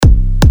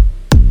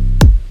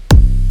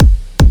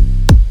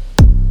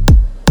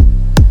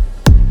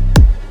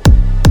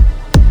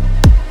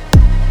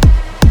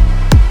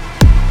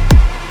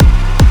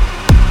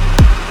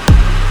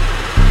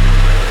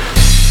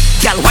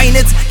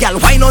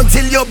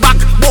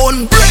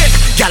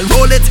Girl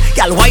roll it,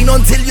 girl wine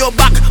until your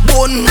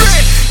backbone.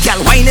 Girl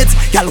wine it,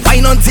 girl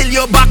wine until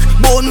your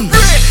backbone.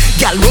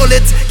 Girl roll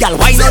it, girl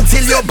wine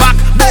until your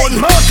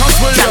backbone.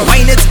 Girl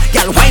wine it,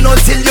 girl wine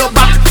until your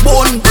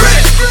backbone.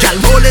 Girl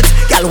roll it,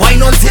 girl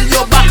wine until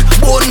your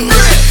backbone.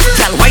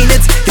 Girl wine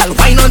it, girl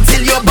wine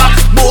until your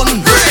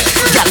backbone.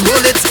 Girl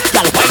roll it,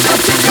 girl wine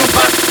until your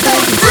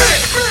backbone.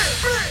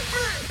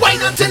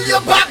 Wine until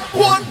your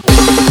backbone.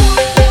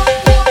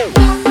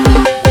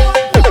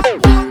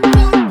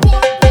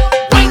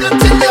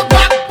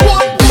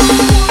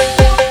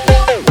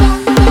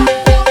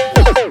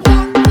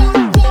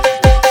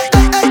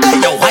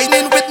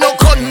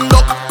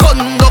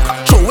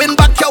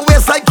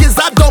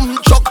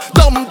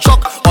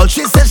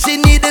 She says she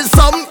needed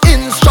some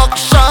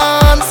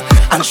instructions,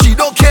 and she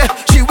don't care,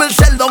 she will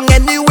shell down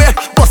anywhere.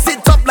 Bust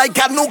it up like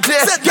a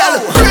nuclear.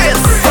 Girl, brace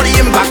for the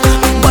impact.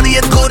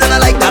 Body is good and I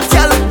like that.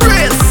 Girl,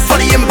 brace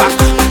for the impact.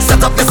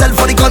 Set up yourself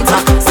for the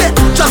contact. Say,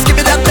 just give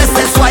me that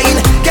bestest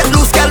wine. Get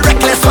loose, girl,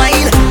 reckless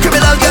wine.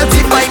 Criminal girl,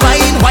 keep my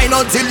mind. Wine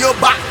until your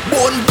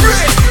backbone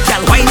break.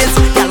 Girl, wine it,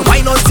 girl,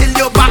 wine until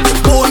your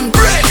backbone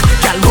break.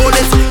 Girl, roll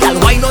it, girl,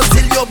 wine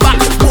until your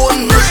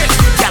backbone break.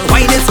 Girl,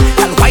 wine it,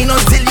 girl, wine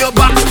until your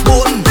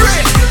backbone.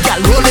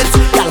 Roll it,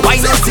 girl,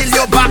 wine until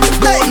your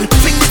backbone.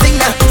 Swing the thing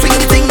now, swing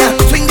the thing now,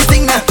 swing the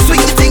thing now, swing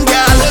the thing,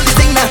 girl. Roll the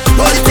thing now,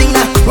 roll the thing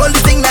now, roll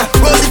the thing now,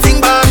 roll the thing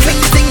back. Swing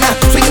the thing now,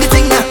 swing the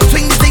thing now,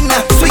 swing the thing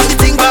now, swing the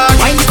thing back.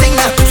 Wine the thing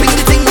now, swing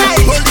the thing now,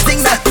 roll the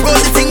thing now, roll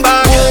the thing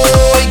back.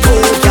 Boy, go,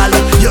 girl,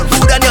 you're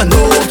good and you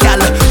know,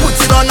 girl. Put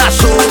it on a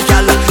show,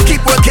 girl.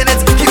 Keep working it,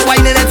 keep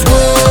whining it.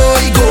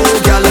 Boy, go,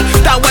 girl.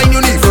 That wine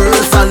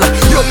universal,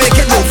 you make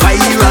it go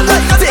viral.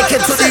 Take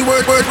it to the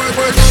word.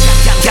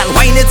 Girl,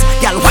 wine it,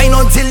 girl, wine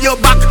until your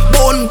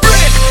backbone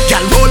break. Girl,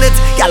 roll it,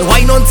 girl,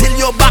 wine until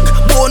your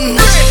backbone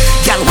break.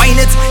 Girl,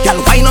 wine it, girl,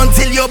 wine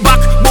until your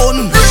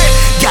backbone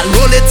break. Girl,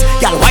 roll it,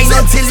 girl, wine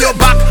until your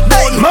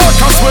backbone.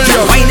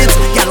 Girl, wine it,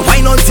 girl,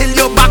 wine until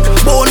your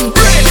backbone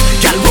break.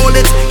 Girl, roll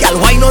it,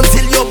 girl, wine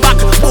until your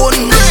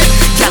backbone break.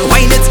 Girl,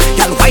 wine it,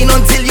 girl, wine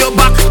until your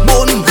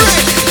backbone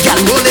break. Girl,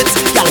 roll it,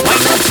 girl,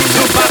 wine until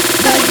your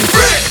backbone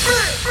break.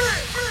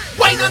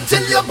 Wine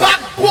until your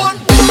backbone.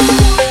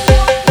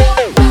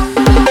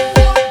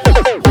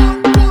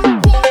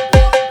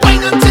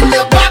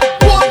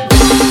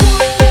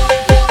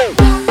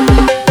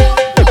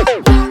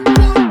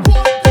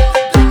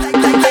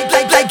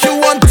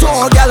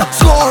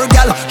 Slower,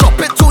 girl, drop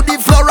it to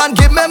the floor and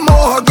give me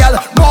more, girl,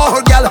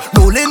 more, girl.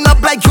 Rolling up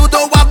like you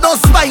don't have no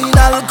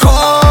spinal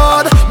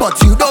cord, but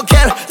you don't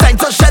care. Time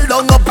to shell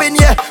down up in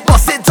here,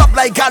 bust it up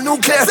like a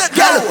nuclear.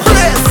 Girl,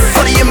 brace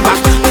for the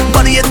impact.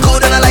 Body is good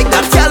and I like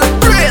that. Girl,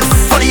 brace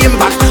for the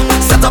impact.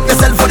 Set up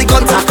yourself for the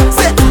contact.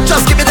 Say,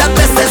 just give me that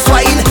bestest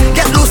wine.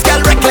 Get loose,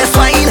 girl, reckless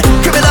wine.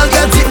 Criminal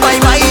girl, keep my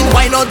mind.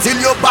 Wine until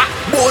your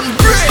backbone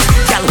break.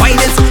 Girl,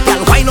 wine it, girl,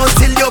 wine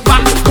until your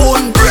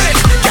backbone break.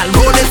 Girl,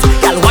 roll it,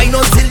 girl, wine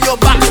until your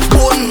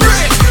backbone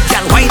break.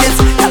 Girl, wine it,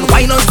 girl,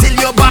 wine until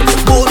your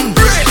backbone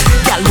break.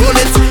 Girl, roll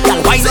it,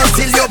 girl, wine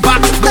until your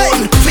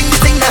backbone. Swing the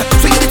thing now,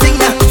 swing the thing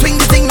now, swing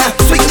the thing now,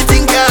 swing the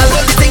thing, girl.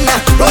 Roll the thing now,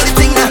 roll the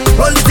thing now,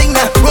 roll the thing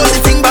now, roll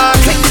the thing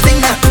back. Swing the thing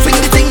now, swing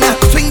the thing now,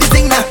 swing the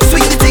thing now,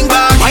 swing the thing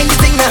back. Wine the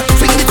thing now,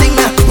 swing the thing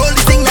now, roll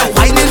the thing now.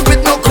 Whining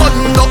with no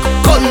conduct,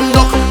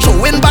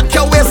 throwing back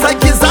your waist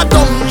like it's a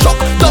dumb truck.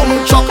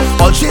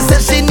 All she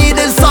says she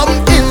needed some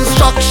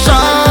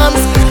instructions,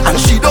 and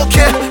she don't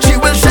care, she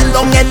will shell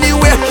down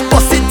anywhere.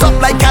 Bust it up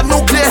like a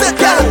nuclear.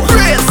 Girl,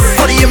 brace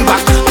for the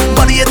impact.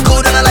 Body is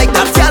good and I like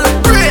that. Girl,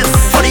 brace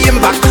for the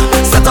impact.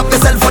 Set up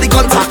yourself for the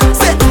contact.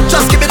 Say,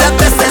 just give me that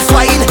bestest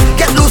wine.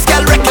 Get loose,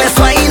 girl, reckless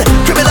wine.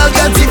 Criminal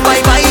girl, keep my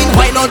mind.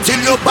 Wine until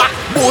your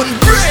backbone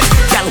break.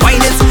 Girl,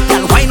 wine it,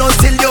 girl, wine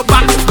until your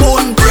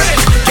backbone break.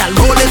 Girl,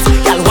 roll it,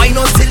 girl, wine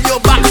until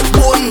your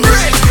backbone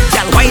break.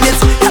 Girl, wine it,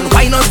 girl,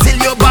 wine until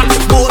your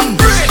backbone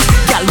break.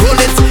 Girl, roll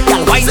it,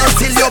 girl, wine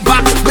until your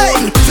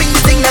backbone. Swing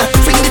the thing now,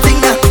 swing the thing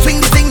now, swing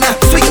the thing now,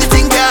 swing the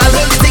thing, girl.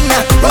 Roll the thing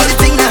now, roll the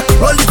thing now,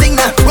 roll the thing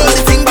now, roll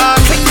the thing back.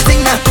 Swing the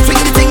thing now, swing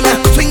the thing now,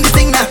 swing the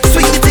thing now,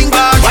 swing the thing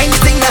back. Wine the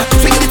thing now,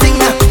 swing the thing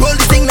now, roll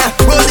the thing now,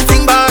 roll the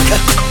thing back.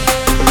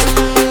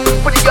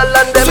 Put the girl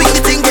on them, swing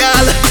the thing,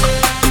 girl.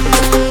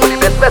 Put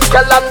the best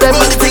girl on them,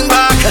 roll the thing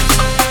back.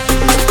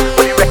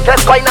 Put the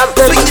reckless wine on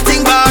them, swing the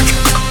thing back.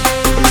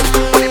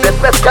 Put the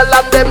best girl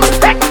on them.